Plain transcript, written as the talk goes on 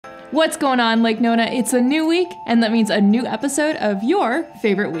What's going on, Lake Nona? It's a new week, and that means a new episode of your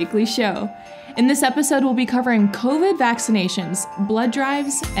favorite weekly show. In this episode, we'll be covering COVID vaccinations, blood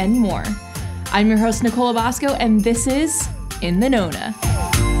drives, and more. I'm your host, Nicola Bosco, and this is In the Nona.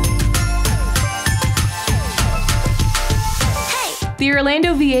 The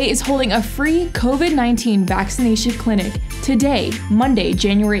Orlando VA is holding a free COVID-19 vaccination clinic today, Monday,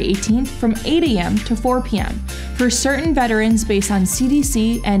 January 18th, from 8 a.m. to 4 p.m. for certain veterans based on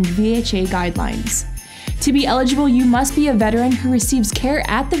CDC and VHA guidelines. To be eligible, you must be a veteran who receives care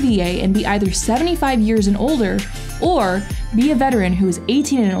at the VA and be either 75 years and older, or be a veteran who is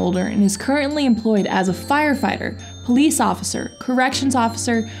 18 and older and is currently employed as a firefighter, police officer, corrections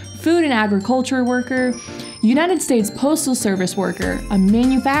officer, food and agriculture worker, United States Postal Service worker, a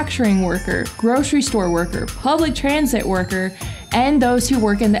manufacturing worker, grocery store worker, public transit worker, and those who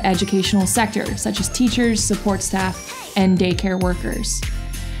work in the educational sector, such as teachers, support staff, and daycare workers.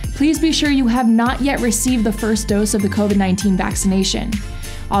 Please be sure you have not yet received the first dose of the COVID-19 vaccination.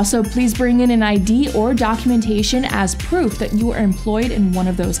 Also, please bring in an ID or documentation as proof that you are employed in one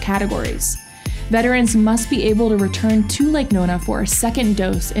of those categories. Veterans must be able to return to Lake Nona for a second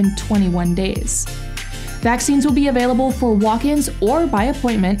dose in 21 days. Vaccines will be available for walk-ins or by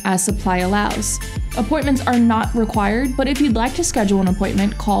appointment as supply allows. Appointments are not required, but if you'd like to schedule an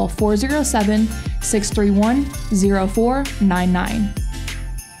appointment, call 407-631-0499.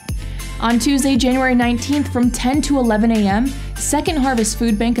 On Tuesday, January 19th from 10 to 11 a.m., Second Harvest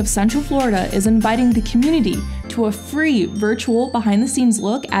Food Bank of Central Florida is inviting the community to a free virtual behind-the-scenes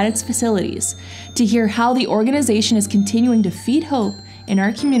look at its facilities to hear how the organization is continuing to feed hope in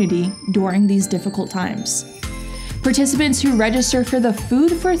our community during these difficult times. Participants who register for the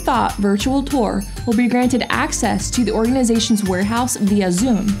Food for Thought virtual tour will be granted access to the organization's warehouse via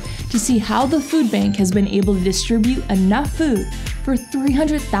Zoom to see how the food bank has been able to distribute enough food for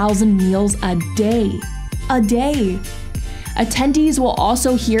 300,000 meals a day. Attendees will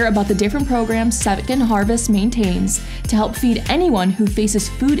also hear about the different programs Second Harvest maintains to help feed anyone who faces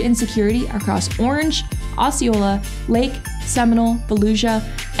food insecurity across Orange, Osceola, Lake, Seminole, Volusia,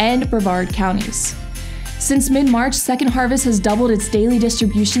 and Brevard counties. Since mid-March, Second Harvest has doubled its daily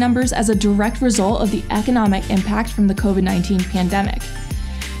distribution numbers as a direct result of the economic impact from the COVID-19 pandemic.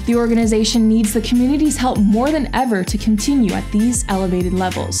 The organization needs the community's help more than ever to continue at these elevated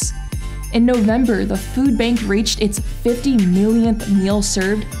levels. In November, the food bank reached its 50 millionth meal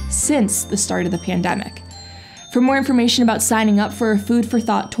served since the start of the pandemic. For more information about signing up for a Food for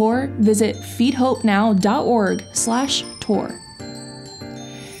Thought tour, visit feedhopenow.org/tour.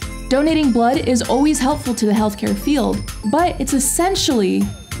 Donating blood is always helpful to the healthcare field, but it's especially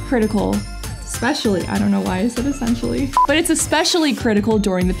critical during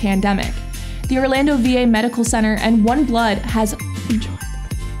the pandemic. The Orlando VA Medical Center and One Blood have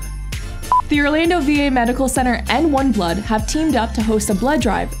teamed up to host a blood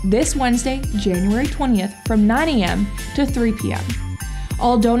drive this Wednesday, January 20th from 9 a.m. to 3 p.m.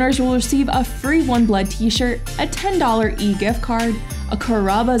 All donors will receive a free One Blood t-shirt, a $10 e-gift card, a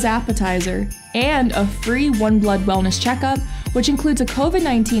Carrabba's appetizer, and a free One Blood wellness checkup, which includes a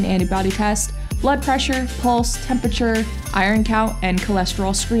COVID-19 antibody test, blood pressure, pulse, temperature, iron count, and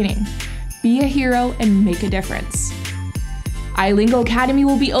cholesterol screening. Be a hero and make a difference. iLingo Academy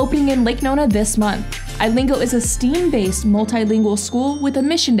will be opening in Lake Nona this month. iLingo is a STEAM-based multilingual school with a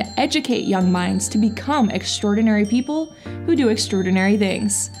mission to educate young minds to become extraordinary people who do extraordinary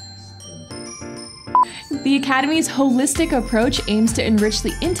things. The Academy's holistic approach aims to enrich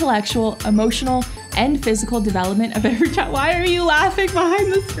the intellectual, emotional, and physical development of every child. Why are you laughing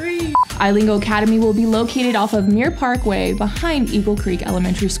behind the screen? iLingo Academy will be located off of Muir Parkway behind Eagle Creek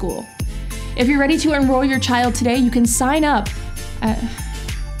Elementary School. If you're ready to enroll your child today, you can sign up at...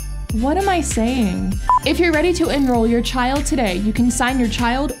 What am I saying? If you're ready to enroll your child today, you can sign your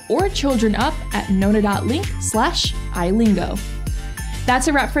child or children up at nona.link/ilingo. That's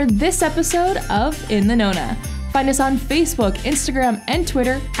a wrap for this episode of In the Nona. Find us on Facebook, Instagram, and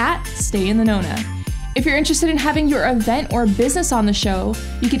Twitter at Stay in the Nona. If you're interested in having your event or business on the show,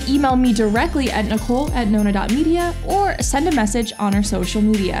 you can email me directly at nicole@nona.media or send a message on our social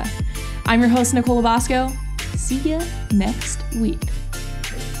media. I'm your host, Nicola Bosco. See ya next week.